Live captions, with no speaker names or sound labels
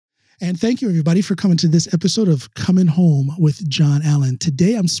And thank you, everybody, for coming to this episode of Coming Home with John Allen.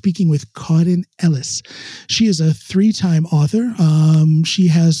 Today, I'm speaking with Karin Ellis. She is a 3-time author. She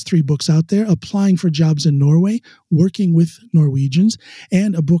has 3 books out there: Applying for Jobs in Norway, Working with Norwegians,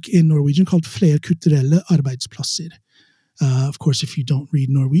 and a book in Norwegian called Flerkulturelle arbeidsplasser. Of course, if you don't read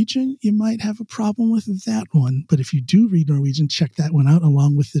Norwegian, you might have a problem with that one. But if you do read Norwegian, check that one out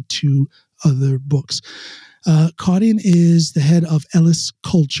along with the 2 other books. Karin is the head of Ellis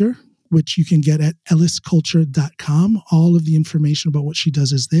Culture, which you can get at ellisculture.com. All of the information about what she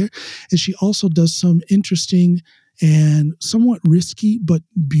does is there. And she also does some interesting and somewhat risky but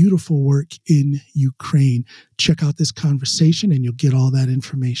beautiful work in Ukraine. Check out this conversation and you'll get all that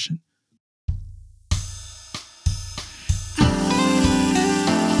information.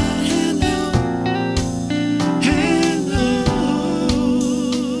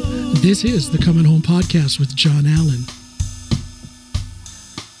 This is the Coming Home Podcast with John Allen.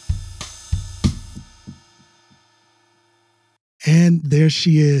 And there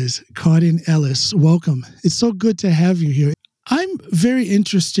she is, Karin Ellis. Welcome. It's so good to have you here. I'm very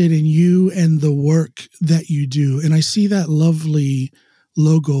interested in you and the work that you do. And I see that lovely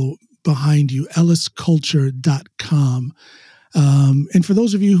logo behind you, ellisculture.com. And for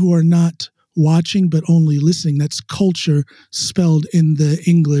those of you who are not watching but only listening, that's culture spelled in the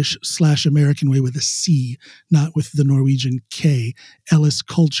English/American way with a C, not with the Norwegian K,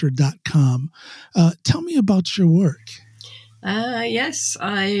 ellisculture.com. Tell me about your work. Yes,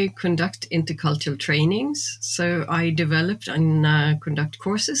 I conduct intercultural trainings. So I developed and conduct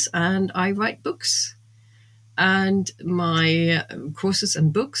courses, and I write books. And my courses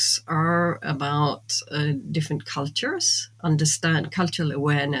and books are about different cultures, understand cultural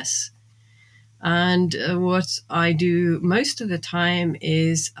awareness. And what I do most of the time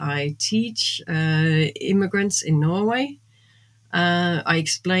is I teach immigrants in Norway. I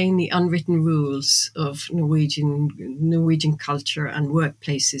explain the unwritten rules of Norwegian culture and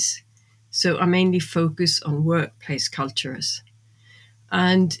workplaces. So I mainly focus on workplace cultures.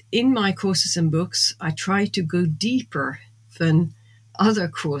 And in my courses and books, I try to go deeper than other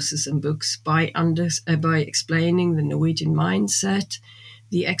courses and books by explaining the Norwegian mindset,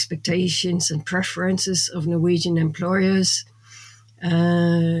 the expectations and preferences of Norwegian employers.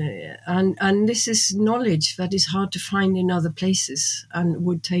 And this is knowledge that is hard to find in other places and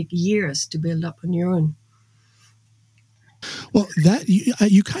would take years to build up on your own. Well, that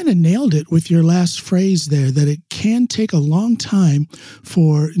you kind of nailed it with your last phrase there, that it can take a long time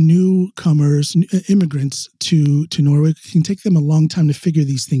for newcomers, immigrants to Norway. It can take them a long time to figure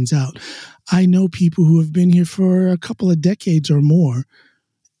these things out. I know people who have been here for a couple of decades or more,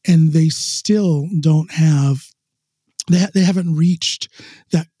 and they still don't have they haven't reached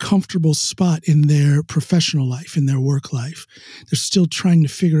that comfortable spot in their professional life, in their work life. They're still trying to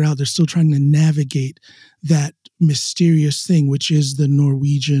figure out, they're still trying to navigate that mysterious thing, which is the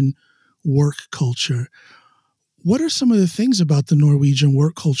Norwegian work culture. What are some of the things about the Norwegian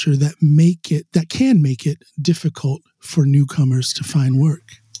work culture that can make it difficult for newcomers to find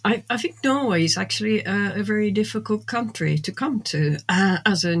work? I think Norway is actually a very difficult country to come to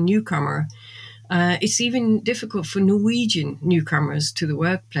as a newcomer. It's even difficult for Norwegian newcomers to the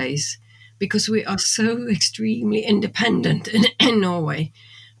workplace because we are so extremely independent in Norway.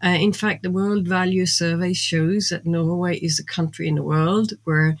 In fact, the World Value Survey shows that Norway is a country in the world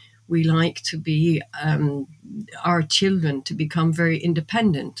where we like to be our children to become very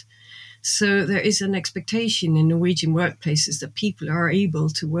independent. So there is an expectation in Norwegian workplaces that people are able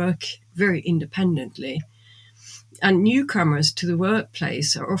to work very independently. And newcomers to the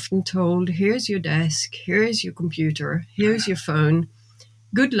workplace are often told, here's your desk, here's your computer, here's your phone.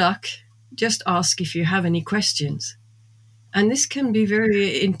 Good luck. Just ask if you have any questions. And this can be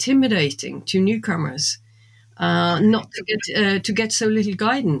very intimidating to newcomers, not to get so little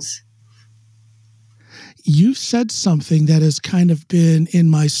guidance. You said something that has kind of been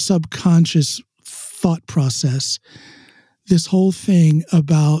in my subconscious thought process. This whole thing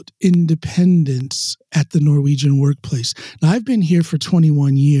about independence at the Norwegian workplace. Now, I've been here for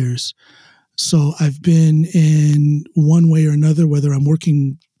 21 years, so I've been in one way or another, whether I'm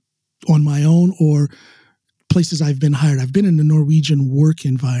working on my own or places I've been hired. I've been in the Norwegian work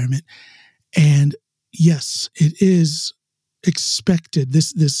environment, and yes, it is expected.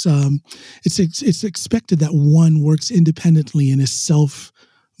 It's expected that one works independently and is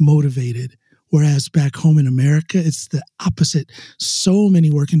self-motivated. Whereas back home in America, it's the opposite. So many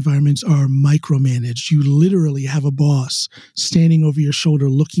work environments are micromanaged. You literally have a boss standing over your shoulder,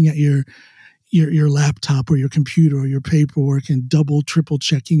 looking at your laptop or your computer or your paperwork and double, triple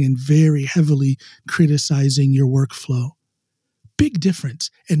checking and very heavily criticizing your workflow. big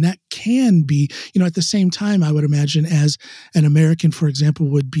difference. And that can be, at the same time, I would imagine, as an American, for example,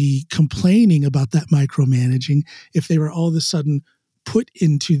 would be complaining about that micromanaging, if they were all of a sudden put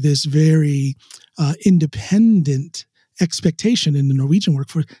into this very independent expectation in the Norwegian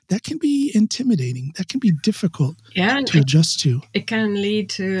workforce, that can be intimidating. That can be difficult to adjust to. It can lead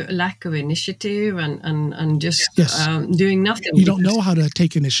to a lack of initiative and just doing nothing. You don't know how to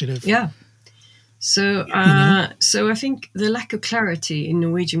take initiative. Yeah. So, so I think the lack of clarity in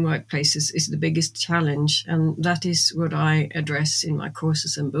Norwegian workplaces is the biggest challenge, and that is what I address in my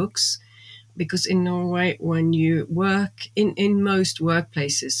courses and books. Because in Norway, when you work in most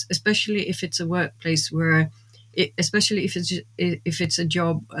workplaces, especially if it's a workplace where, especially if it's a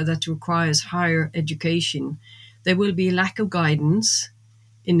job that requires higher education, there will be a lack of guidance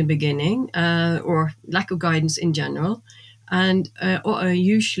in the beginning, or lack of guidance in general. And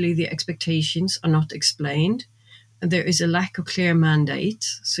usually the expectations are not explained. There is a lack of clear mandate,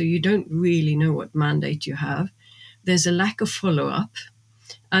 so you don't really know what mandate you have. There's a lack of follow-up,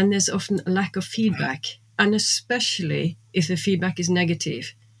 and there's often a lack of feedback, and especially if the feedback is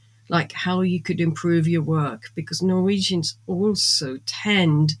negative, like how you could improve your work, because Norwegians also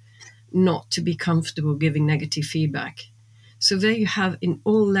tend not to be comfortable giving negative feedback. So there you have, in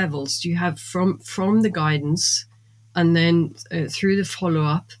all levels, you have from the guidance, and then through the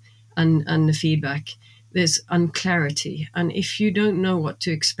follow-up and the feedback, there's unclarity. And if you don't know what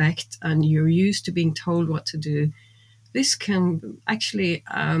to expect and you're used to being told what to do, this can actually,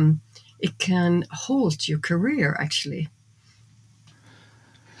 it can halt your career, actually.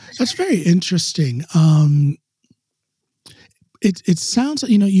 That's very interesting. It sounds,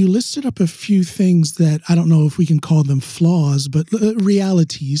 you listed up a few things that I don't know if we can call them flaws, but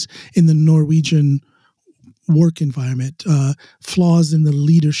realities in the Norwegian work environment, flaws in the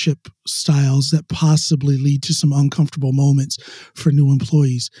leadership styles that possibly lead to some uncomfortable moments for new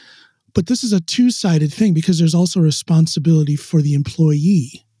employees. But this is a two-sided thing, because there's also responsibility for the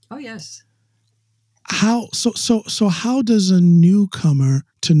employee. Oh, yes. So how does a newcomer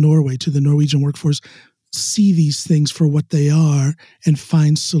to Norway, to the Norwegian workforce, see these things for what they are and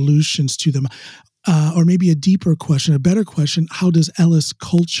find solutions to them? Or maybe a deeper question, a better question, how does Ellis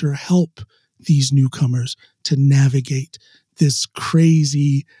culture help these newcomers to navigate this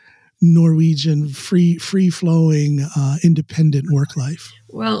crazy Norwegian free-flowing, independent work life?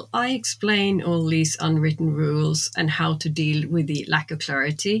 Well, I explain all these unwritten rules and how to deal with the lack of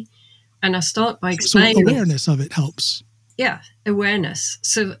clarity. And I start by explaining... So awareness of it helps. Yeah, awareness.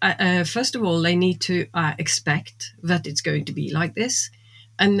 So first of all, they need to expect that it's going to be like this.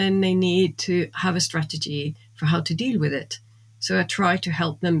 And then they need to have a strategy for how to deal with it. So I try to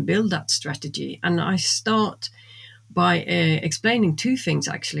help them build that strategy. And I start by explaining two things,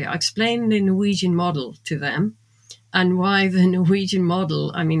 actually. I explain the Norwegian model to them, and why the Norwegian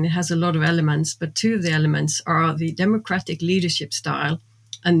model, it has a lot of elements, but two of the elements are the democratic leadership style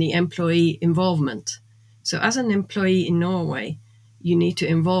and the employee involvement. So as an employee in Norway, you need to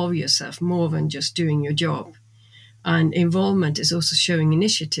involve yourself more than just doing your job. And involvement is also showing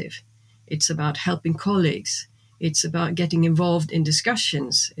initiative. It's about helping colleagues. It's about getting involved in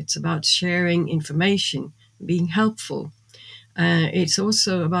discussions. It's about sharing information, being helpful. It's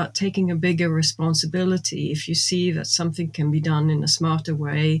also about taking a bigger responsibility if you see that something can be done in a smarter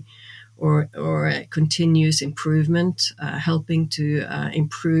way, or continuous improvement, helping to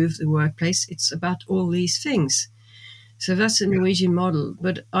improve the workplace. It's about all these things. So that's the Norwegian model.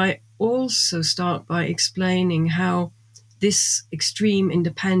 But I also start by explaining how this extreme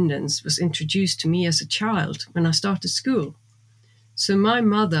independence was introduced to me as a child when I started school. So my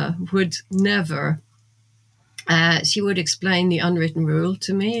mother would never, she would explain the unwritten rule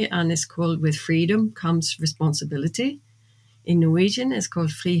to me, and it's called "with freedom comes responsibility." In Norwegian, it's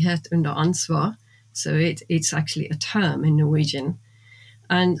called "frihet under ansvar." So it's actually a term in Norwegian.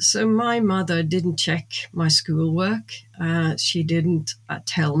 And so my mother didn't check my schoolwork. She didn't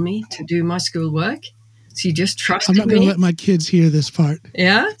tell me to do my schoolwork. She just trusted me. I'm not going to let my kids hear this part.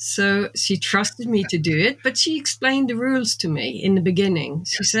 Yeah, so she trusted me to do it, but she explained the rules to me in the beginning.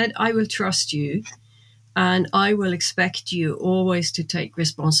 She said, "I will trust you, and I will expect you always to take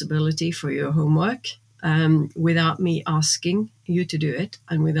responsibility for your homework without me asking you to do it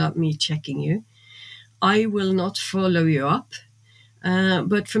and without me checking you. I will not follow you up,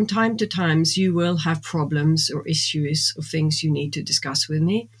 but from time to time you will have problems or issues or things you need to discuss with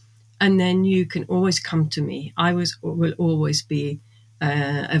me. And then you can always come to me. I will always be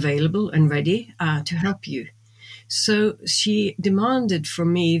available and ready to help you." So she demanded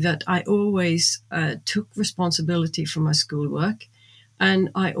from me that I always took responsibility for my schoolwork, and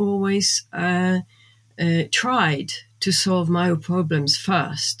I always tried to solve my problems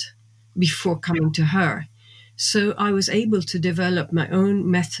first before coming to her. So I was able to develop my own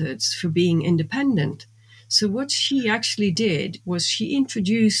methods for being independent. So what she actually did was she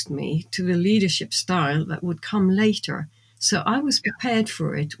introduced me to the leadership style that would come later. So I was prepared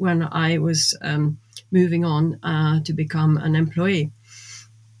for it when I was moving on to become an employee.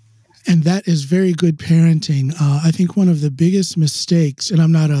 And that is very good parenting. I think one of the biggest mistakes, and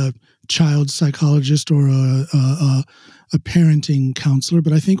I'm not a child psychologist or a parenting counselor,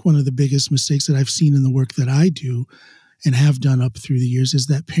 but I think one of the biggest mistakes that I've seen in the work that I do and have done up through the years is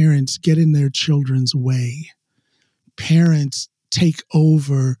that parents get in their children's way. Parents take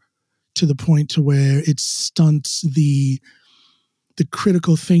over to the point to where it stunts the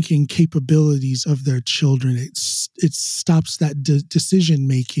critical thinking capabilities of their children. It stops that decision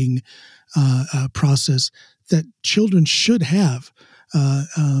making process that children should have,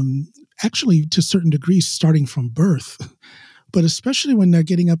 actually to certain degrees, starting from birth. But especially when they're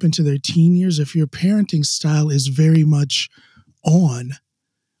getting up into their teen years, if your parenting style is very much on,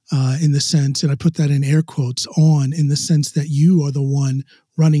 in the sense, and I put that in air quotes, on, in the sense that you are the one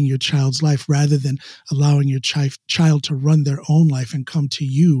running your child's life rather than allowing your child to run their own life and come to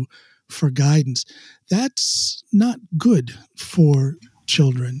you for guidance. That's not good for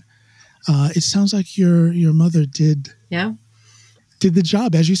children. It sounds like your mother did the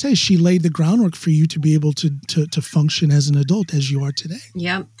job. As you say, she laid the groundwork for you to be able to function as an adult as you are today.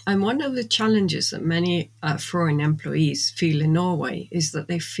 Yeah, and one of the challenges that many foreign employees feel in Norway is that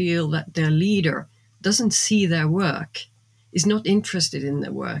they feel that their leader doesn't see their work, is not interested in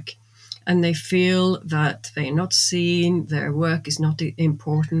their work, and they feel that they're not seen, their work is not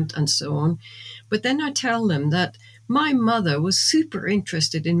important, and so on. But then I tell them that my mother was super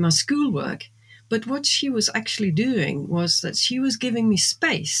interested in my schoolwork, but what she was actually doing was that she was giving me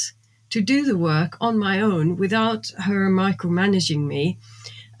space to do the work on my own without her micromanaging me.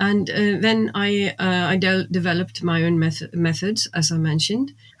 And then I developed my own methods, as I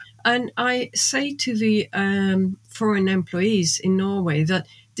mentioned. And I say to the foreign employees in Norway that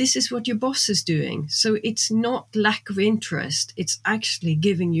this is what your boss is doing. So it's not lack of interest. It's actually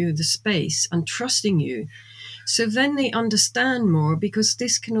giving you the space and trusting you. So then they understand more, because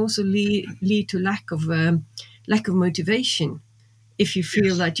this can also lead to lack of motivation if you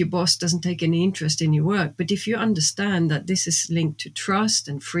feel that your boss doesn't take any interest in your work. But if you understand that this is linked to trust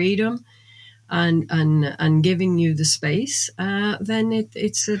and freedom and giving you the space, then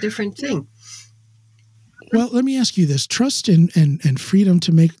it's a different thing. Well, let me ask you this. Trust and freedom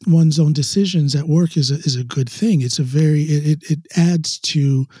to make one's own decisions at work is a good thing. It's it adds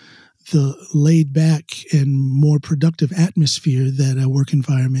to the laid back and more productive atmosphere that a work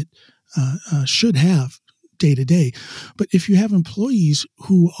environment should have day to day. But if you have employees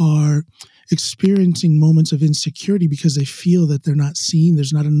who are experiencing moments of insecurity because they feel that they're not seen,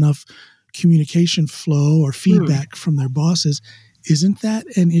 there's not enough communication flow or feedback from their bosses, isn't that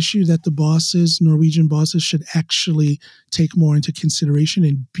an issue that the Norwegian bosses, should actually take more into consideration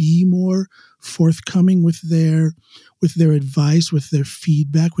and be more forthcoming with their advice, with their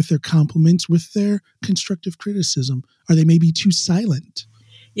feedback, with their compliments, with their constructive criticism? Are they maybe too silent?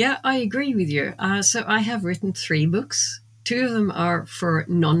 Yeah, I agree with you. So I have written 3 books. 2 of them are for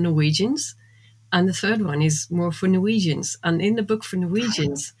non-Norwegians, and the third one is more for Norwegians. And in the book for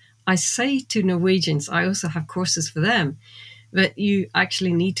Norwegians, I say to Norwegians, I also have courses for them, that you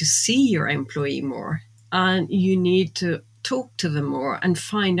actually need to see your employee more, and you need to talk to them more and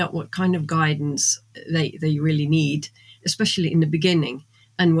find out what kind of guidance they really need, especially in the beginning,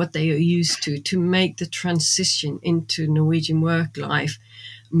 and what they are used to make the transition into Norwegian work life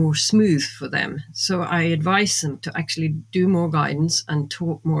more smooth for them. So I advise them to actually do more guidance and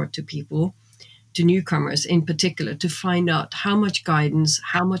talk more to people, to newcomers in particular, to find out how much guidance,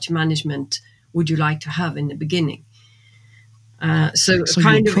 how much management would you like to have in the beginning. So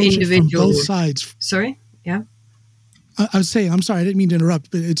kind of individual. From both sides. Sorry, yeah. I was saying, I'm sorry, I didn't mean to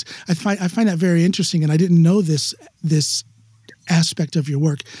interrupt, but I find that very interesting, and I didn't know this aspect of your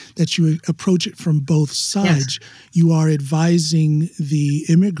work, that you approach it from both sides. Yes. You are advising the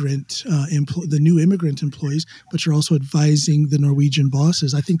the new immigrant employees, but you're also advising the Norwegian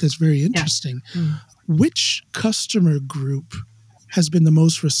bosses. I think that's very interesting. Yeah. Which customer group has been the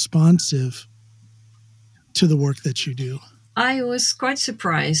most responsive to the work that you do? I was quite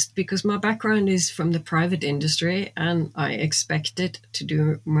surprised, because my background is from the private industry and I expected to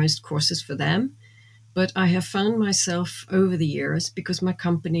do most courses for them. But I have found myself over the years, because my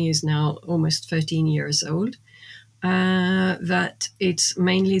company is now almost 13 years old, that it's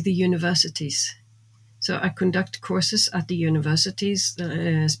mainly the universities. So I conduct courses at the universities,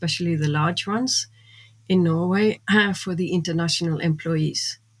 especially the large ones, in Norway for the international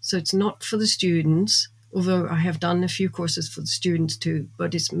employees. So it's not for the students, although I have done a few courses for the students too,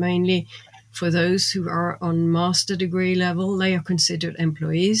 but it's mainly for those who are on master degree level. They are considered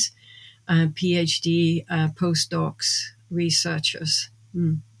employees, PhD, postdocs, researchers.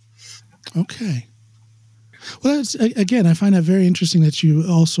 Okay. Well, again, I find that very interesting that you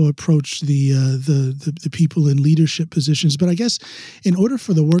also approach the people in leadership positions. But I guess in order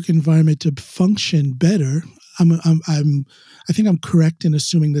for the work environment to function better, I think I'm correct in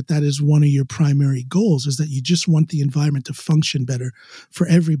assuming that is one of your primary goals, is that you just want the environment to function better for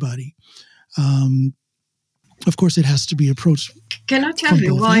everybody. Of course, it has to be approached. Can I tell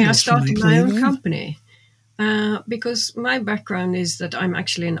you why I started my own company? Because my background is that I'm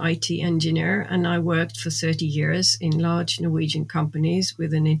actually an IT engineer, and I worked for 30 years in large Norwegian companies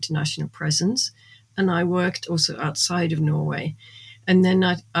with an international presence. And I worked also outside of Norway. And then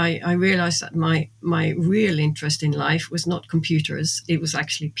I realized that my real interest in life was not computers. It was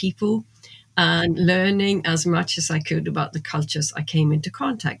actually people and learning as much as I could about the cultures I came into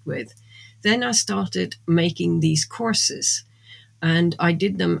contact with. Then I started making these courses. And I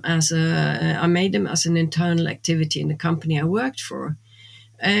did them I made them as an internal activity in the company I worked for.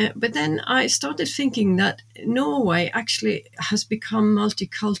 But then I started thinking that Norway actually has become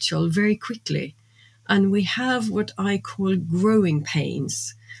multicultural very quickly. And we have what I call growing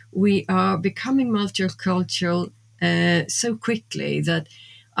pains. We are becoming multicultural so quickly that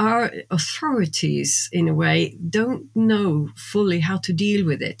our authorities, in a way, don't know fully how to deal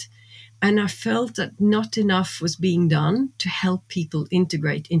with it. And I felt that not enough was being done to help people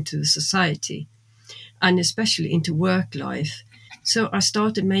integrate into the society, and especially into work life. So I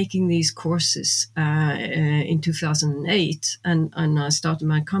started making these courses in 2008, and I started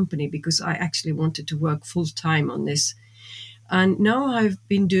my company because I actually wanted to work full time on this. And now I've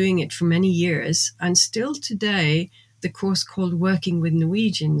been doing it for many years, and still today, the course called Working with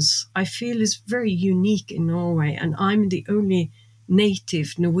Norwegians, I feel is very unique in Norway, and I'm the only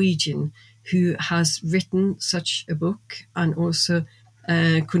native Norwegian who has written such a book and also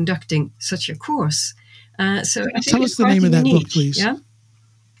conducting such a course. So I think tell us the name of that book, please. Yeah.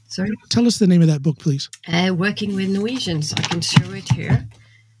 Sorry. Tell us the name of that book, please. Working with Norwegians. I can show it here.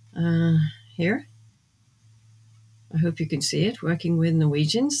 Here. I hope you can see it. Working with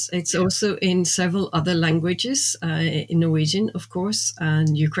Norwegians. It's also in several other languages. In Norwegian, of course,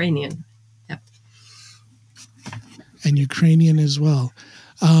 and Ukrainian. Yep. And Ukrainian as well.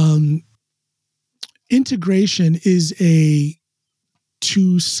 Integration is a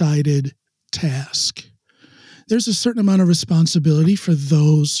two-sided task. There's a certain amount of responsibility for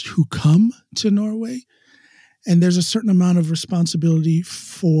those who come to Norway, and there's a certain amount of responsibility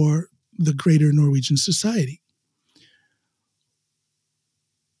for the greater Norwegian society.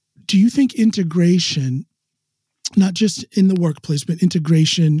 Do you think integration, not just in the workplace, but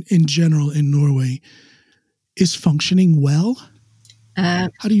integration in general in Norway, is functioning well?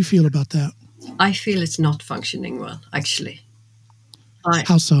 How do you feel about that? I feel it's not functioning well, actually.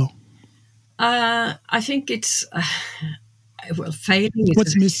 How so? I think it's failing.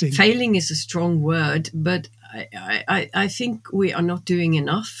 What's missing? Failing is a strong word, but I think we are not doing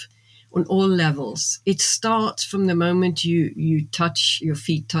enough on all levels. It starts from the moment your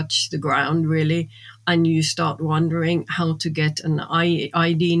feet touch the ground, really, and you start wondering how to get an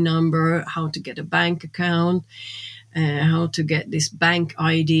ID number, how to get a bank account, how to get this bank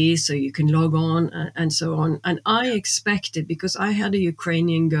ID so you can log on, and so on. And I expected, because I had a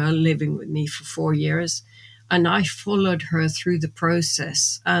Ukrainian girl living with me for 4 years, and I followed her through the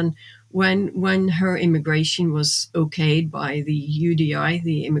process. And when her immigration was okayed by the UDI,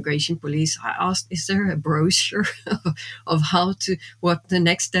 the immigration police, I asked, is there a brochure of what the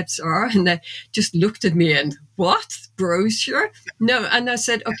next steps are? And they just looked at me and, what? Brochure? No. And I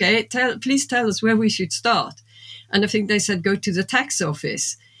said, okay, please tell us where we should start. And I think they said, go to the tax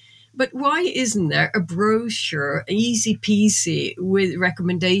office. But why isn't there a brochure, easy peasy, with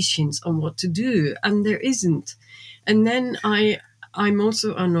recommendations on what to do? And there isn't. And then I'm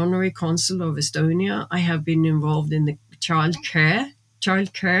also an honorary consul of Estonia. I have been involved in the child care.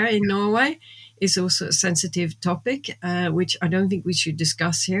 Child care in Norway is also a sensitive topic, which I don't think we should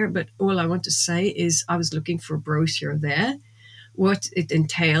discuss here. But all I want to say is I was looking for a brochure there, what it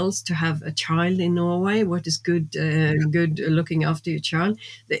entails to have a child in Norway, what is good looking after your child.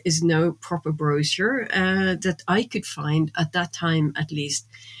 There is no proper brochure that I could find at that time, at least.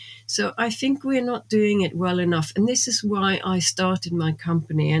 So I think we're not doing it well enough. And this is why I started my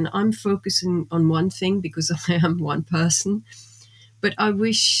company. And I'm focusing on one thing because I am one person. But I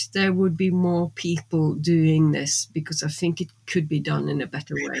wish there would be more people doing this, because I think it could be done in a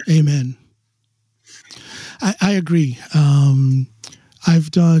better way. Amen. I agree.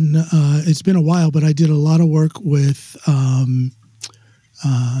 I've done, it's been a while, but I did a lot of work with Barnevan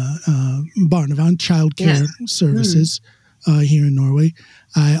childcare services here in Norway.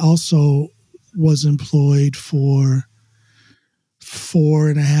 I also was employed for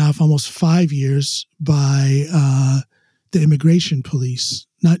 4.5, almost 5 years by the immigration police,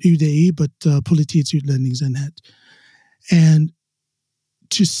 not UDI, but Politiets utlendingsenhet. And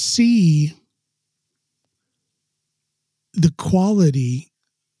to see the quality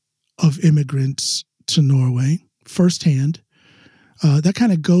of immigrants to Norway firsthand, that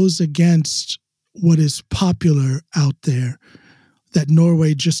kind of goes against what is popular out there, that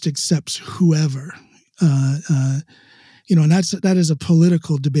Norway just accepts whoever. And that is a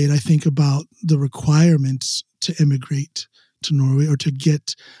political debate, I think, about the requirements to immigrate to Norway or to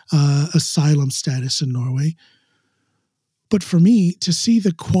get asylum status in Norway. But for me, to see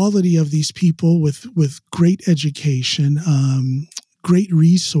the quality of these people with great education, great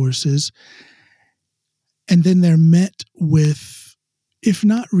resources, and then they're met with, if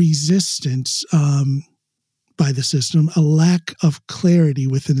not resistance by the system, a lack of clarity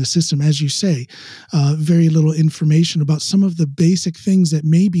within the system, as you say, very little information about some of the basic things that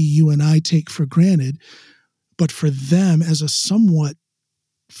maybe you and I take for granted, but for them, as a somewhat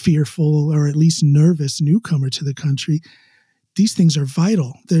fearful or at least nervous newcomer to the country, these things are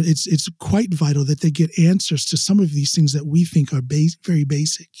vital. It's quite vital that they get answers to some of these things that we think are very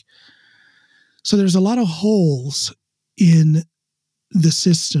basic. So there's a lot of holes in the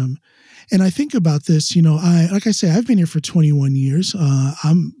system. And I think about this, like I say, I've been here for 21 years.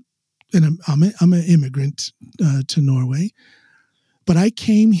 I'm an immigrant to Norway, but I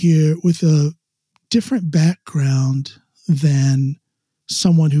came here with a different background than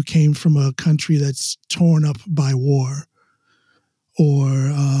someone who came from a country that's torn up by war, or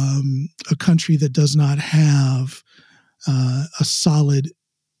a country that does not have a solid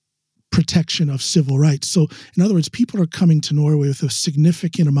protection of civil rights. So, in other words, people are coming to Norway with a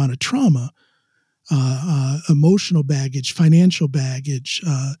significant amount of trauma, emotional baggage, financial baggage,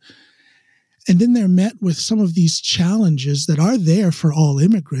 and then they're met with some of these challenges that are there for all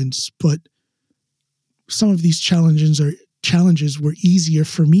immigrants, but some of these challenges were easier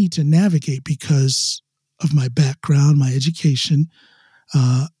for me to navigate because of my background, my education.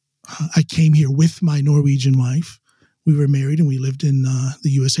 I came here with my Norwegian wife. We were married and we lived in the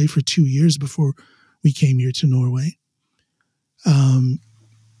USA for 2 years before we came here to Norway. And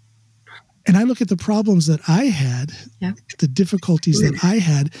I look at the problems that I had, the difficulties that I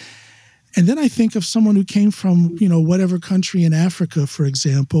had, and then I think of someone who came from, whatever country in Africa, for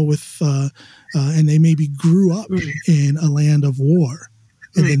example, and they maybe grew up in a land of war.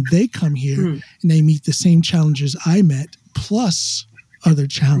 And then they come here and they meet the same challenges I met, plus other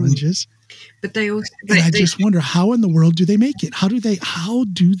challenges. But they also, I just wonder, how in the world do they make it? How do they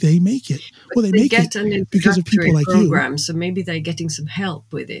make it? Well, they make it because of people like program, you. So maybe they're getting some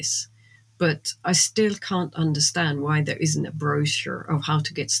help with this. But I still can't understand why there isn't a brochure of how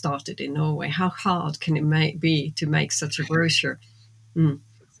to get started in Norway. How hard can it be to make such a brochure?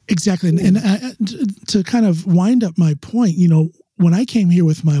 Exactly. And to kind of wind up my point, when I came here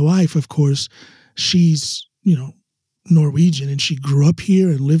with my wife, of course, she's, Norwegian, and she grew up here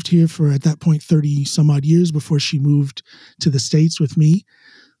and lived here for, at that point, 30 some odd years before she moved to the States with me.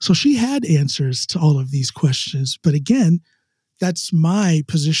 So she had answers to all of these questions. But again, that's my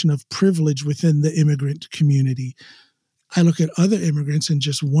position of privilege within the immigrant community. I look at other immigrants and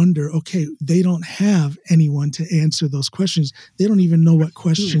just wonder, okay, they don't have anyone to answer those questions. They don't even know what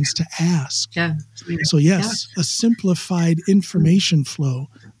questions to ask. Yeah. So yes, a simplified information flow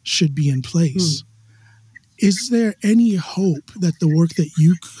should be in place. Is there any hope that the work that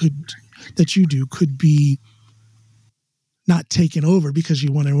you do could be not taken over because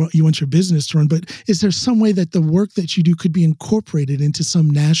you want your business to run, but is there some way that the work that you do could be incorporated into some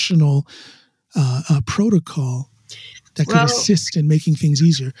national protocol that could assist in making things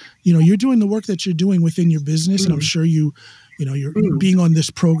easier? You're doing the work that you're doing within your business, and I'm sure you're being on this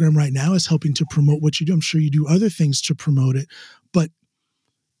program right now is helping to promote what you do. I'm sure you do other things to promote it. But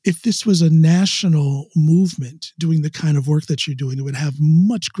if this was a national movement doing the kind of work that you're doing, it would have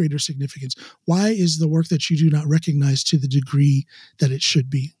much greater significance. Why is the work that you do not recognized to the degree that it should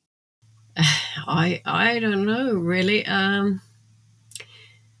be? I don't know, really. I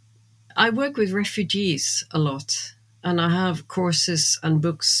work with refugees a lot, and I have courses and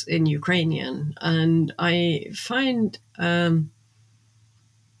books in Ukrainian, and I find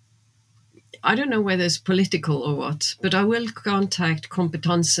I don't know whether it's political or what, but I will contact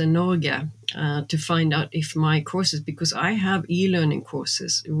Kompetanse Norge to find out if my courses, because I have e-learning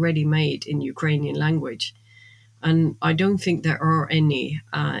courses ready-made in Ukrainian language, and I don't think there are any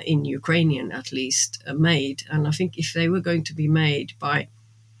in Ukrainian, at least, made. And I think if they were going to be made by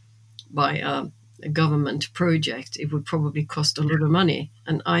a government project, it would probably cost a lot of money.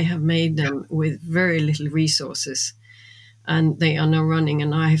 And I have made them with very little resources, and they are now running.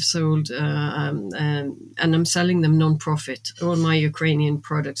 And I have sold, and I'm selling them non-profit. All my Ukrainian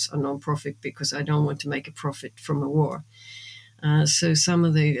products are non-profit because I don't want to make a profit from a war. So some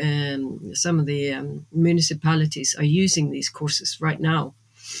of the municipalities are using these courses right now.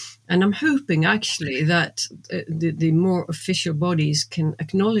 And I'm hoping actually that the more official bodies can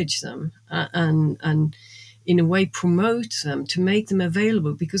acknowledge them and in a way promote them to make them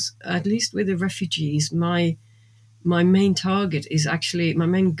available, because at least with the refugees, my main target is actually, my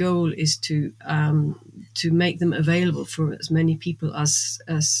main goal is to make them available for as many people as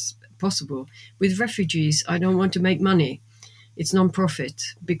possible. With refugees, I don't want to make money. It's non-profit,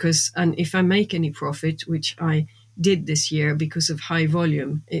 and if I make any profit, which I did this year because of high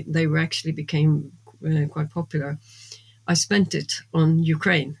volume, they actually became quite popular. I spent it on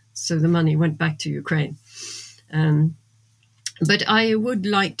Ukraine, so the money went back to Ukraine. But I would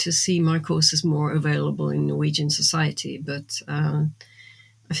like to see my courses more available in Norwegian society, but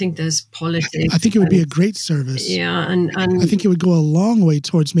I think there's politics. I think it would be a great service. Yeah, and I think it would go a long way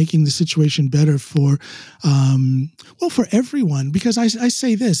towards making the situation better for everyone. Because I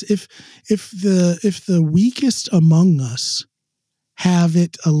say this: if the weakest among us have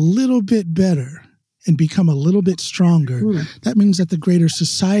it a little bit better and become a little bit stronger, that means that the greater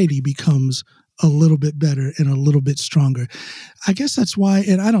society becomes a little bit better and a little bit stronger. I guess that's why,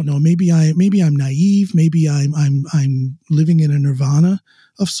 and I don't know, maybe I'm naive, maybe I'm living in a nirvana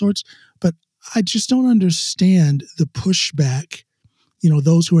of sorts, but I just don't understand the pushback.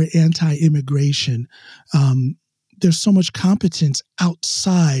 Those who are anti-immigration. There's so much competence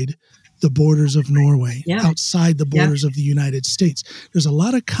outside the borders of Norway, outside the borders of the United States. There's a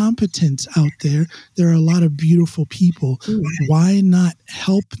lot of competence out there. There are a lot of beautiful people. Why not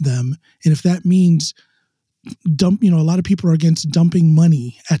help them? And if that means a lot of people are against dumping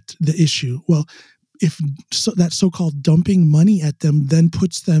money at the issue. Well, if that so-called dumping money at them then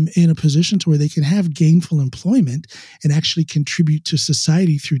puts them in a position to where they can have gainful employment and actually contribute to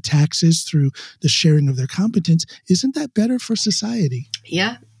society through taxes, through the sharing of their competence, isn't that better for society?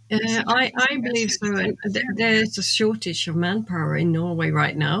 Yeah. I believe so. And there's a shortage of manpower in Norway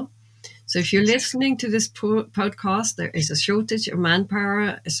right now. So if you're listening to this podcast, there is a shortage of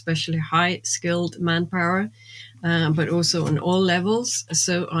manpower, especially high-skilled manpower, but also on all levels.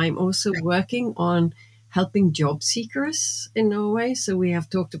 So I'm also working on helping job seekers in Norway. So we have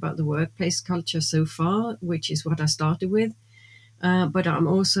talked about the workplace culture so far, which is what I started with. But I'm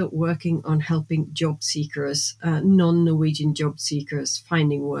also working on helping job seekers, non-Norwegian job seekers,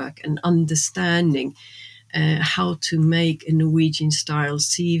 finding work and understanding how to make a Norwegian-style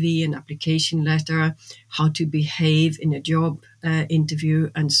CV, an application letter, how to behave in a job interview,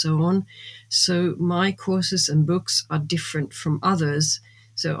 and so on. So my courses and books are different from others.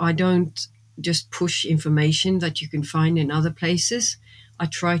 So I don't just push information that you can find in other places. I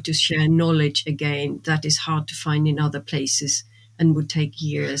try to share knowledge again that is hard to find in other places and would take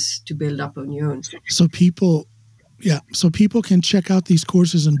years to build up on your own. So people can check out these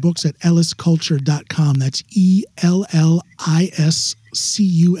courses and books at ellisculture.com. That's ELLISCULTURE.com,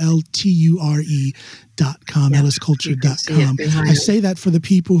 ellisculture.com. I say that for the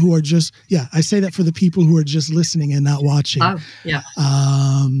people who are just listening and not watching. Oh, yeah.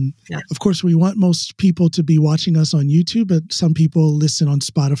 Of course, we want most people to be watching us on YouTube, but some people listen on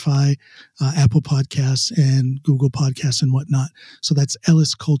Spotify, Apple Podcasts, and Google Podcasts and whatnot. So that's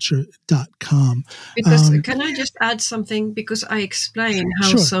ellisculture.com. Because can I just add something? Because I explain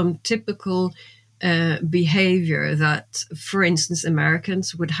how some typical behavior that, for instance,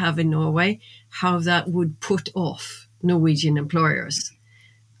 Americans would have in Norway, how that would put off Norwegian employers.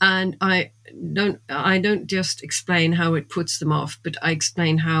 And I don't just explain how it puts them off, but I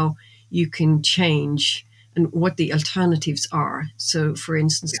explain how you can change and what the alternatives are. So, for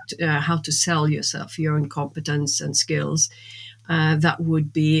instance, how to sell yourself, your own competence and skills. That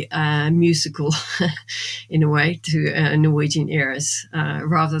would be musical in a way to Norwegian ears,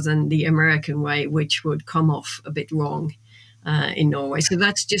 rather than the American way, which would come off a bit wrong in Norway. So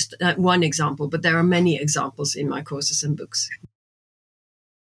that's just one example, but there are many examples in my courses and books.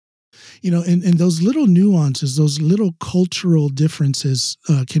 And those little nuances, those little cultural differences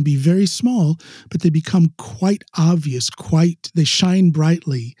can be very small, but they become quite obvious, they shine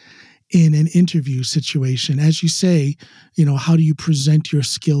brightly in an interview situation. As you say, how do you present your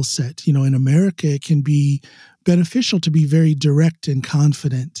skill set? In America, it can be beneficial to be very direct and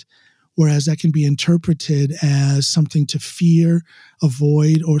confident, whereas that can be interpreted as something to fear,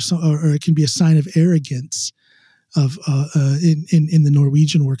 avoid, or it can be a sign of arrogance in the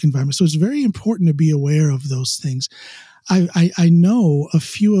Norwegian work environment. So it's very important to be aware of those things. I know a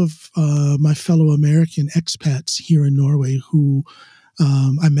few of my fellow American expats here in Norway who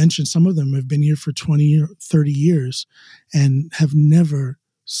I mentioned some of them have been here for 20 or 30 years and have never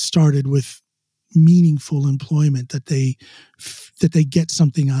started with meaningful employment that they get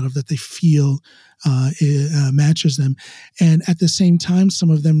something out of, that they feel matches them. And at the same time, some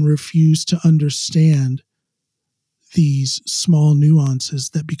of them refuse to understand these small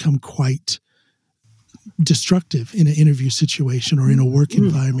nuances that become quite destructive in an interview situation or in a work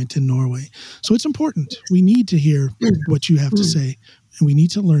environment in Norway. So it's important. We need to hear what you have to say, and we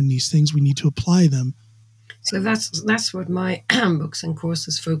need to learn these things. We need to apply them. So that's what my books and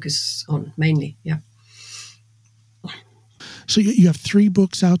courses focus on mainly. Yeah. So you have 3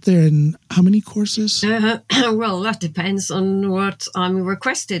 books out there, and how many courses? Well, that depends on what I'm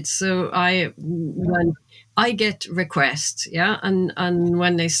requested. So when I get requests, and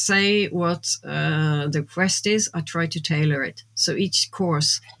when they say what the request is, I try to tailor it. So each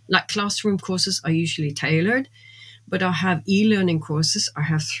course, like classroom courses, are usually tailored, but I have e-learning courses. I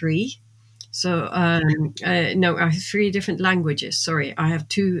have 3. So, no, I have 3 different languages. Sorry, I have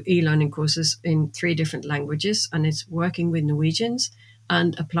 2 e-learning courses in 3 different languages, and it's working with Norwegians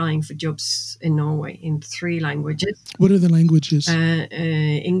and applying for jobs in Norway in 3 languages. What are the languages?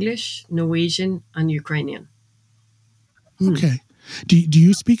 English, Norwegian, and Ukrainian. Okay. Do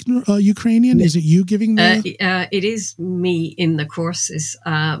you speak Ukrainian? Is it you giving the... It is me in the courses,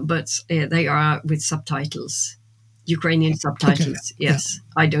 but they are with subtitles. Ukrainian subtitles, okay. Yes.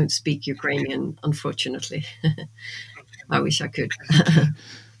 Yeah. I don't speak Ukrainian, unfortunately. I wish I could. Okay.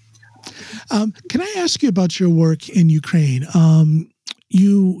 Can I ask you about your work in Ukraine?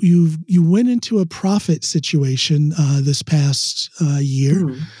 You went into a profit situation this past year,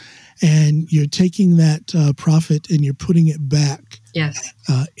 and you're taking that profit and you're putting it back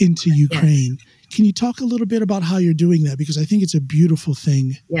into Ukraine. Yes. Can you talk a little bit about how you're doing that? Because I think it's a beautiful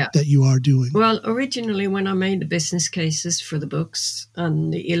thing that you are doing. Well, originally when I made the business cases for the books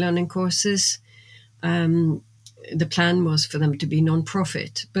and the e-learning courses, the plan was for them to be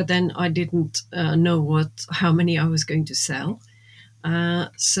non-profit. But then I didn't know how many I was going to sell.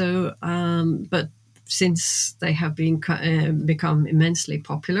 But since they have become immensely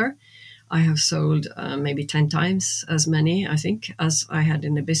popular, I have sold maybe 10 times as many, I think, as I had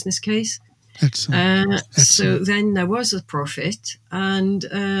in the business case. Excellent. So then there was a profit, and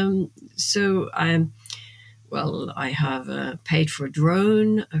I have paid for a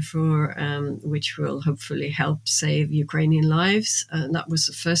drone which will hopefully help save Ukrainian lives. That was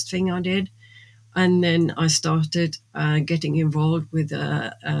the first thing I did, and then I started getting involved with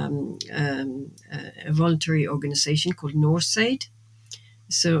a voluntary organization called Norsaid.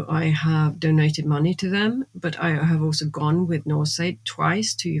 So I have donated money to them, but I have also gone with Norsaid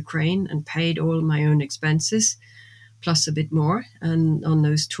twice to Ukraine and paid all my own expenses, plus a bit more, and on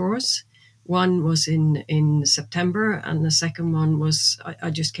those tours. One was in September, and the second one was,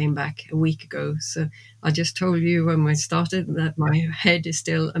 I just came back a week ago. So I just told you when we started that my head is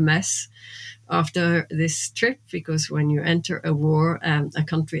still a mess after this trip, because when you enter a war, a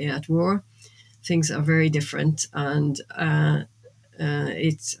country at war, things are very different. And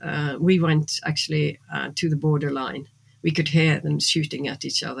we went actually to the borderline. We could hear them shooting at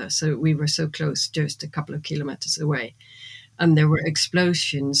each other. So we were so close, just a couple of kilometers away. And there were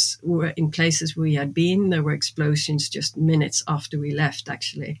explosions in places we had been. There were explosions just minutes after we left,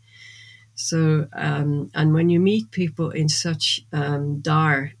 actually. So, and when you meet people in such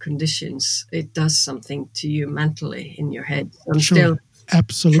dire conditions, it does something to you mentally in your head. I'm still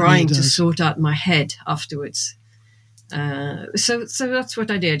trying to sort out my head afterwards. So that's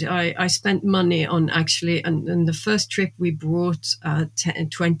what I did. I spent money on actually, and the first trip we brought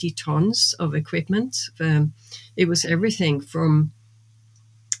 20 tons of equipment. It was everything from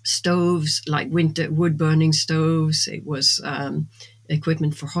stoves, like winter wood burning stoves. It was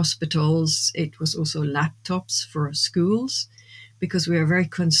equipment for hospitals. It was also laptops for schools, because we are very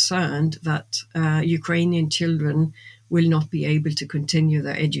concerned that Ukrainian children will not be able to continue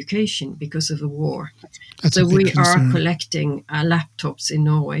their education because of the war. So we are collecting laptops in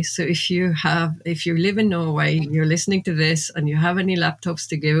Norway. So if you live in Norway, you're listening to this, and you have any laptops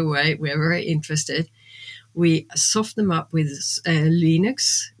to give away, we're very interested. We soft them up with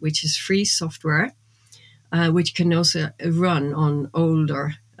Linux, which is free software, which can also run on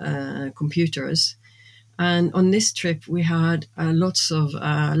older computers. And on this trip, we had lots of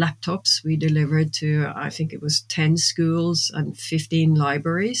laptops we delivered to, I think it was 10 schools and 15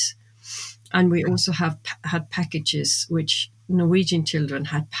 libraries. And we also had packages which Norwegian children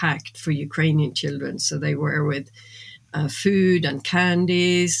had packed for Ukrainian children. So they were with food and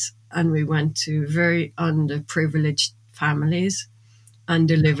candies. And we went to very underprivileged families and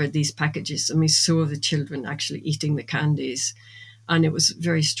delivered these packages. And we saw the children actually eating the candies. And it was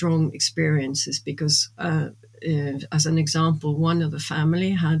very strong experiences because, as an example, one of the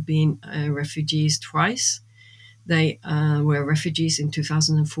family had been refugees twice. They were refugees in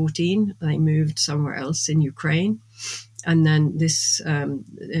 2014. They moved somewhere else in Ukraine. And then this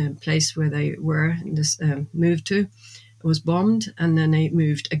place where they were moved to was bombed, and then they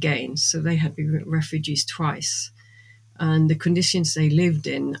moved again. So they had been refugees twice. And the conditions they lived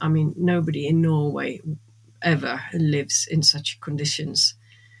in, I mean, nobody in Norway ever lives in such conditions.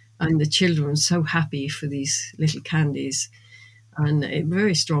 And the children were so happy for these little candies, and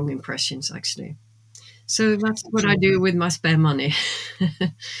very strong impressions, actually. So that's what I do with my spare money.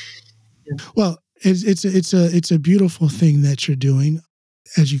 Well, it's a beautiful thing that you're doing,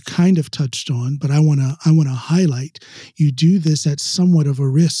 as you kind of touched on. But I wanna highlight, you do this at somewhat of a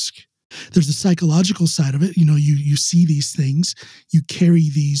risk. There's the psychological side of it. You see these things, you carry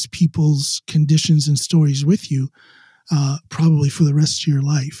these people's conditions and stories with you, probably for the rest of your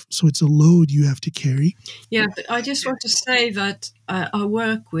life. So it's a load you have to carry. Yeah, but I just want to say that I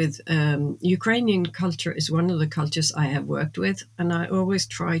work with Ukrainian culture is one of the cultures I have worked with, and I always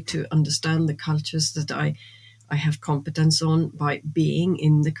try to understand the cultures that I have competence on by being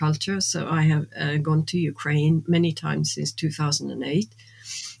in the culture. So I have gone to Ukraine many times since 2008.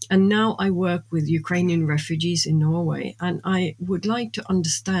 And now I work with Ukrainian refugees in Norway, and I would like to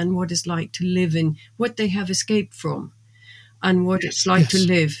understand what it's like to live in what they have escaped from, and what it's like to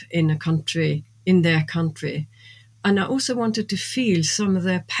live in a country, in their country. And I also wanted to feel some of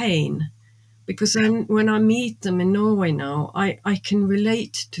their pain, because then when I meet them in Norway now, I can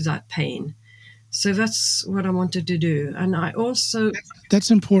relate to that pain. So that's what I wanted to do. And I also...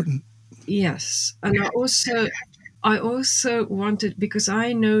 That's important. Yes. And I also wanted, because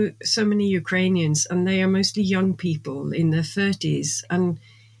I know so many Ukrainians, and they are mostly young people in their 30s, and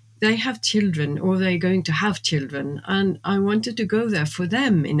they have children, or they're going to have children, and I wanted to go there for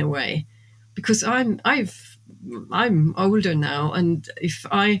them in a way, because I'm older now, and if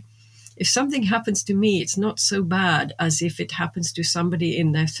something happens to me, it's not so bad as if it happens to somebody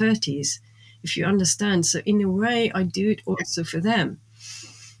in their 30s, if you understand. So in a way, I do it also for them.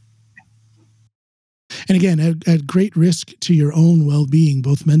 And again, at great risk to your own well-being,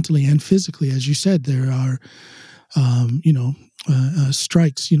 both mentally and physically. As you said, there are,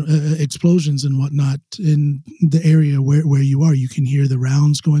 strikes, explosions and whatnot in the area where you are. You can hear the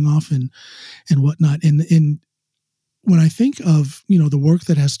rounds going off and whatnot. And when I think of, the work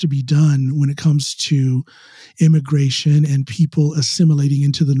that has to be done when it comes to immigration and people assimilating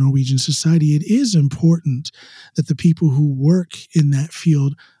into the Norwegian society, it is important that the people who work in that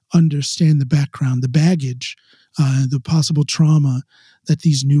field understand the background, the baggage, the possible trauma that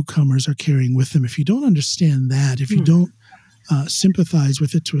these newcomers are carrying with them. If you don't understand that, if you don't sympathize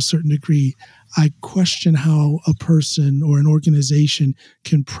with it to a certain degree, I question how a person or an organization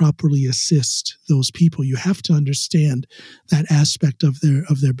can properly assist those people. You have to understand that aspect of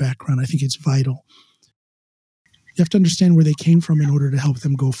their background. I think it's vital. You have to understand where they came from in order to help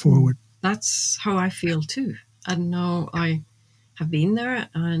them go forward. That's how I feel too. And now I have been there,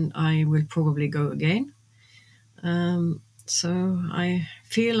 and I will probably go again. So I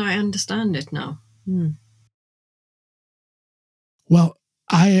feel I understand it now. Well,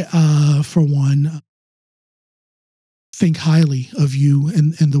 I, for one, think highly of you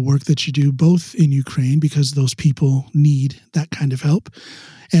and the work that you do, both in Ukraine, because those people need that kind of help,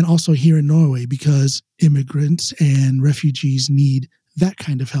 and also here in Norway, because immigrants and refugees need that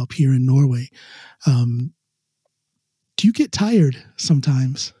kind of help here in Norway. Do you get tired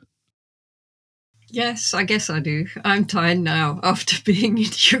sometimes? Yes, I guess I do. I'm tired now after being in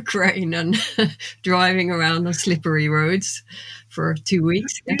Ukraine and driving around on slippery roads for 2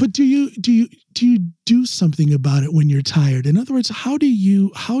 weeks. But do you do something about it when you're tired? In other words, how do you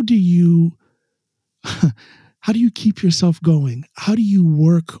keep yourself going? How do you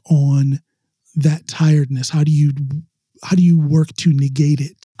work on that tiredness? How do you work to negate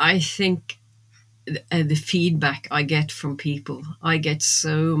it? I think the feedback I get from people. I get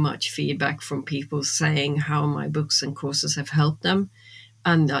so much feedback from people saying how my books and courses have helped them.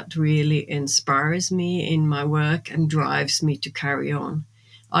 And that really inspires me in my work and drives me to carry on.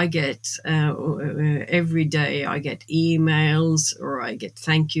 I get every day I get emails or I get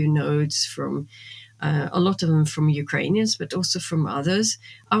thank you notes from a lot of them from Ukrainians, but also from others.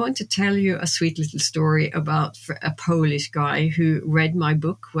 I want to tell you a sweet little story about a Polish guy who read my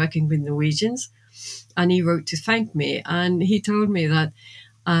book, Working with Norwegians, and he wrote to thank me. And he told me that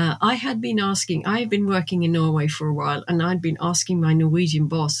I've been working in Norway for a while, and I'd been asking my Norwegian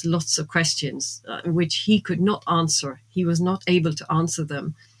boss lots of questions, which he could not answer. He was not able to answer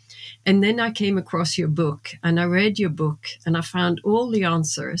them. And then I came across your book, and I read your book, and I found all the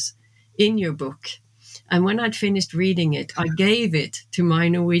answers in your book. And when I'd finished reading it, I gave it to my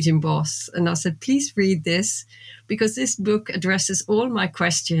Norwegian boss, and I said, please read this, because this book addresses all my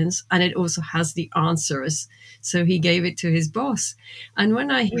questions, and it also has the answers. So he gave it to his boss. And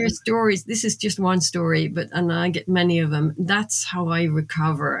when I hear stories, this is just one story, and I get many of them, that's how I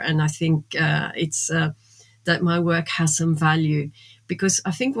recover. And I think it's that my work has some value, because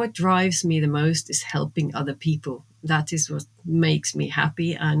I think what drives me the most is helping other people. That is what makes me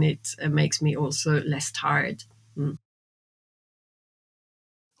happy, and it makes me also less tired. Well,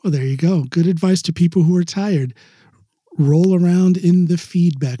 there you go. Good advice to people who are tired. Roll around in the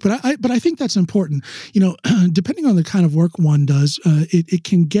feedback. But I think that's important. Depending on the kind of work one does, it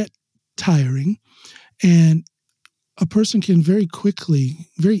can get tiring, and a person can very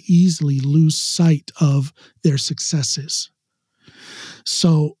easily lose sight of their successes.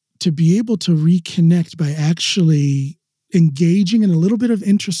 So to be able to reconnect by actually engaging in a little bit of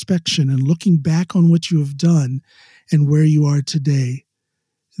introspection and looking back on what you have done and where you are today,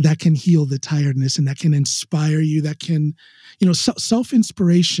 that can heal the tiredness, and that can inspire you. That can,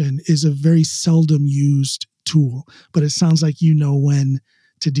 self-inspiration is a very seldom used tool, but it sounds like you know when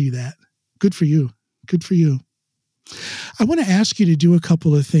to do that. Good for you. Good for you. I want to ask you to do a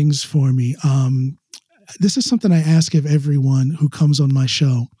couple of things for me. This is something I ask of everyone who comes on my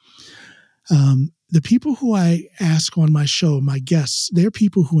show. The people who I ask on my show, my guests, they're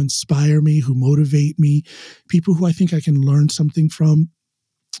people who inspire me, who motivate me, people who I think I can learn something from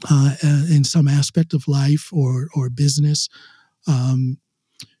in some aspect of life or business. I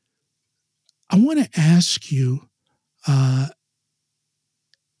want to ask you, I'm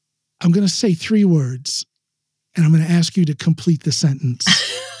going to say 3 words, and I'm going to ask you to complete the sentence.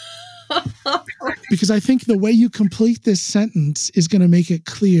 Because I think the way you complete this sentence is going to make it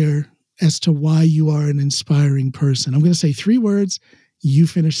clear as to why you are an inspiring person. I'm going to say 3 words. You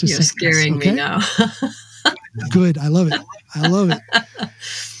finish the sentence. You're scaring me now. Good. I love it. I love it.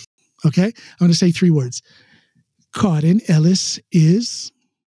 Okay. I'm going to say 3 words. Karin Ellis is?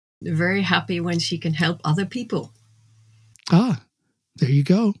 Very happy when she can help other people. Ah, there you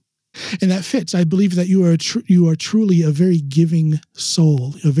go. And that fits. I believe that you are truly a very giving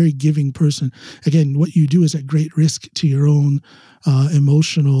soul, a very giving person. Again, what you do is at great risk to your own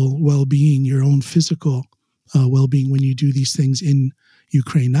emotional well-being, your own physical well-being when you do these things in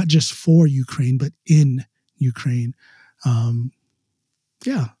Ukraine, not just for Ukraine, but in Ukraine.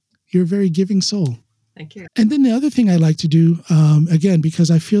 Yeah, you're a very giving soul. Thank you. And then the other thing I like to do, again,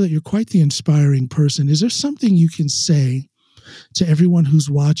 because I feel that you're quite the inspiring person, is there something you can say to everyone who's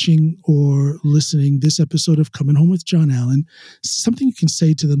watching or listening this episode of Coming Home with John Allen, something you can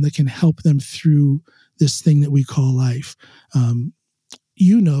say to them that can help them through this thing that we call life?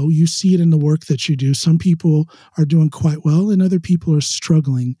 You see it in the work that you do. Some people are doing quite well, and other people are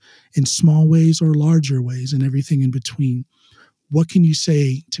struggling in small ways or larger ways, and everything in between. What can you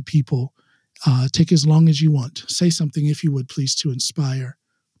say to people? Take as long as you want. Say something, if you would, please, to inspire.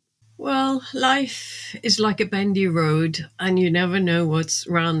 Well, life is like a bendy road, and you never know what's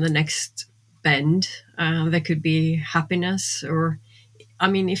around the next bend. There could be happiness, or,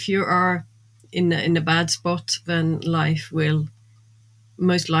 if you are in a bad spot, then life will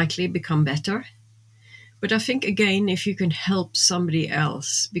most likely become better. But I think, again, if you can help somebody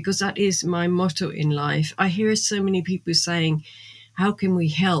else, because that is my motto in life. I hear so many people saying, how can we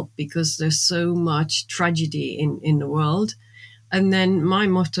help? Because there's so much tragedy in the world. And then my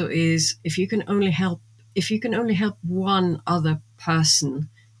motto is, if you can only help one other person,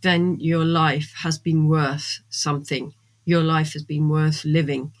 then your life has been worth something. Your life has been worth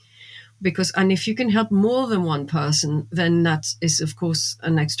living. And if you can help more than one person, then that is, of course,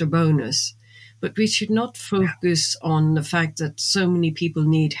 an extra bonus. But we should not focus on the fact that so many people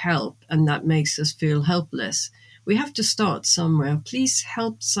need help, and that makes us feel helpless. We have to start somewhere. Please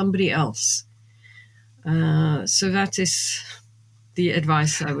help somebody else. So that is the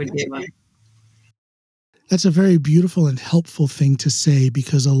advice I would give. That's a very beautiful and helpful thing to say,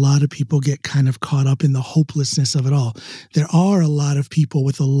 because a lot of people get kind of caught up in the hopelessness of it all. There are a lot of people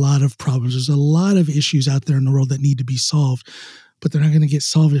with a lot of problems. There's a lot of issues out there in the world that need to be solved. but they're not going to get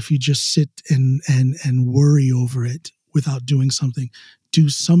solved if you just sit and worry over it without doing something. Do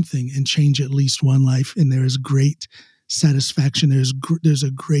something and change at least one life, and there is great satisfaction. There's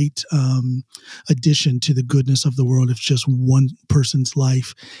a great addition to the goodness of the world if just one person's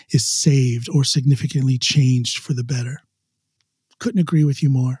life is saved or significantly changed for the better. Couldn't agree with you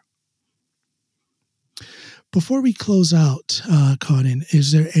more. Before we close out, Karin,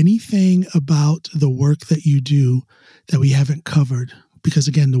 is there anything about the work that you do that we haven't covered? Because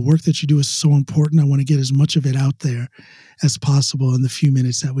again, the work that you do is so important. I want to get as much of it out there as possible in the few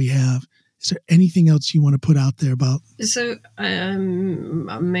minutes that we have. Is there anything else you want to put out there about? So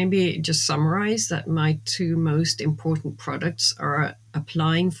maybe just summarize that my two most important products are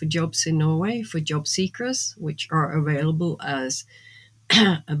applying for jobs in Norway for job seekers, which are available as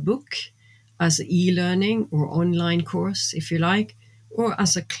a book, as an e-learning or online course, if you like, or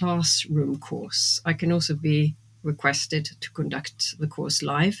as a classroom course. I can also be requested to conduct the course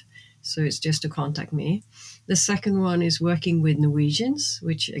live, so it's just to contact me. The second one is working with Norwegians,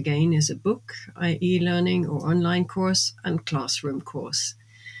 which again is a book, e-learning or online course, and classroom course,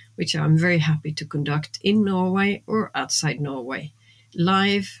 which I'm very happy to conduct in Norway or outside Norway,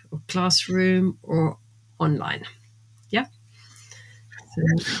 live or classroom or online. Yeah. So,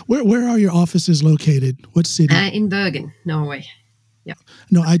 where are your offices located? What city? In Bergen, Norway. Yeah.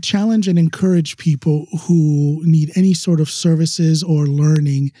 No, I challenge and encourage people who need any sort of services or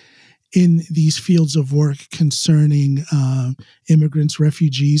learning in these fields of work concerning immigrants,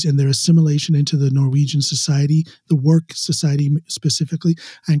 refugees, and their assimilation into the Norwegian society, the work society specifically.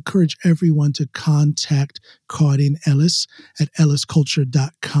 I encourage everyone to contact Karin Ellis at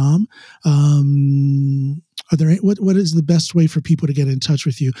ellisculture.com. Are there what is the best way for people to get in touch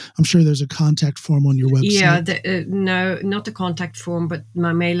with you? I'm sure there's a contact form on your website. Yeah, no, not a contact form, but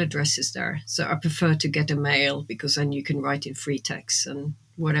my mail address is there. So I prefer to get a mail because then you can write in free text and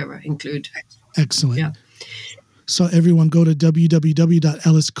whatever include. Excellent. Yeah. So everyone go to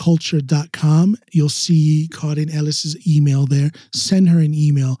www.ellisculture.com. You'll see Karin Ellis's email there. Send her an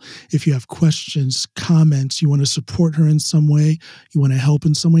email if you have questions, comments, you want to support her in some way, you want to help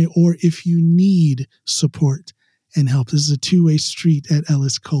in some way, or if you need support and help. This is a two-way street at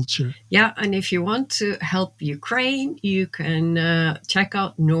Ellis Culture. Yeah, and if you want to help Ukraine, you can check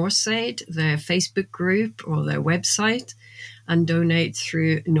out Norsaid, their Facebook group or their website, and donate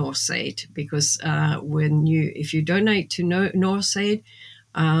through Norsaid, because if you donate to Norsaid,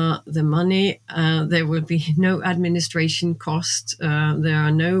 the money, there will be no administration cost. There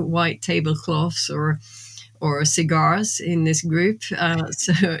are no white tablecloths or cigars in this group.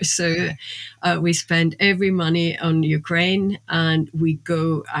 So we spend every money on Ukraine, and we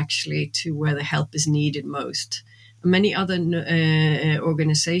go actually to where the help is needed most. Many other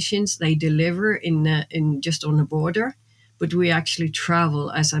organizations, they deliver in just on the border. But we actually travel,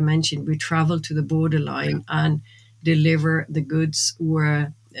 as I mentioned, we travel to the borderline and deliver the goods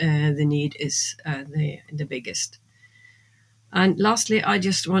where the need is the biggest. And lastly, I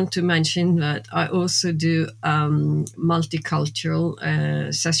just want to mention that I also do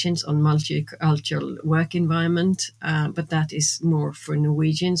multicultural sessions on multicultural work environment, but that is more for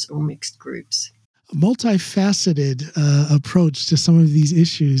Norwegians or mixed groups. Multifaceted approach to some of these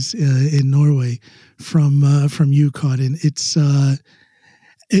issues in Norway from you, Karin. It's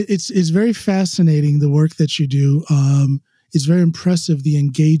very fascinating, the work that you do. It's very impressive, the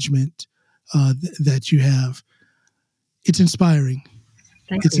engagement that you have. It's inspiring.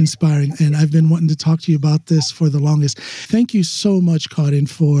 It's inspiring. And I've been wanting to talk to you about this for the longest. Thank you so much, Karin,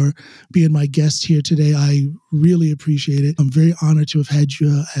 for being my guest here today. I really appreciate it. I'm very honored to have had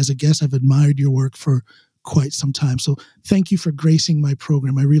you as a guest. I've admired your work for quite some time. So thank you for gracing my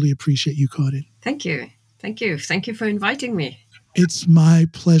program. I really appreciate you, Karin. Thank you. Thank you. Thank you for inviting me. It's my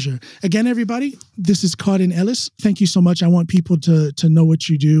pleasure. Again, everybody, this is Karin Ellis. Thank you so much. I want people to know what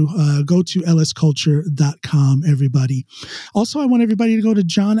you do. Go to ellisculture.com, everybody. Also, I want everybody to go to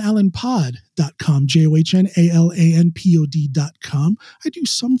johnallenpod.com, JOHNALANPOD.com. I do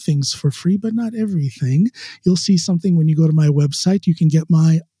some things for free, but not everything. You'll see something when you go to my website. You can get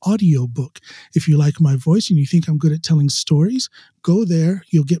my audiobook. If you like my voice and you think I'm good at telling stories, go there.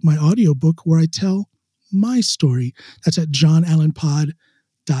 You'll get my audiobook where I tell my story. That's at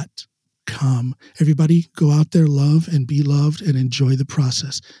johnallenpod.com. Everybody go out there, love and be loved, and enjoy the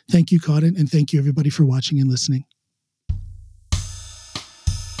process. Thank you, Karin, and thank you everybody for watching and listening.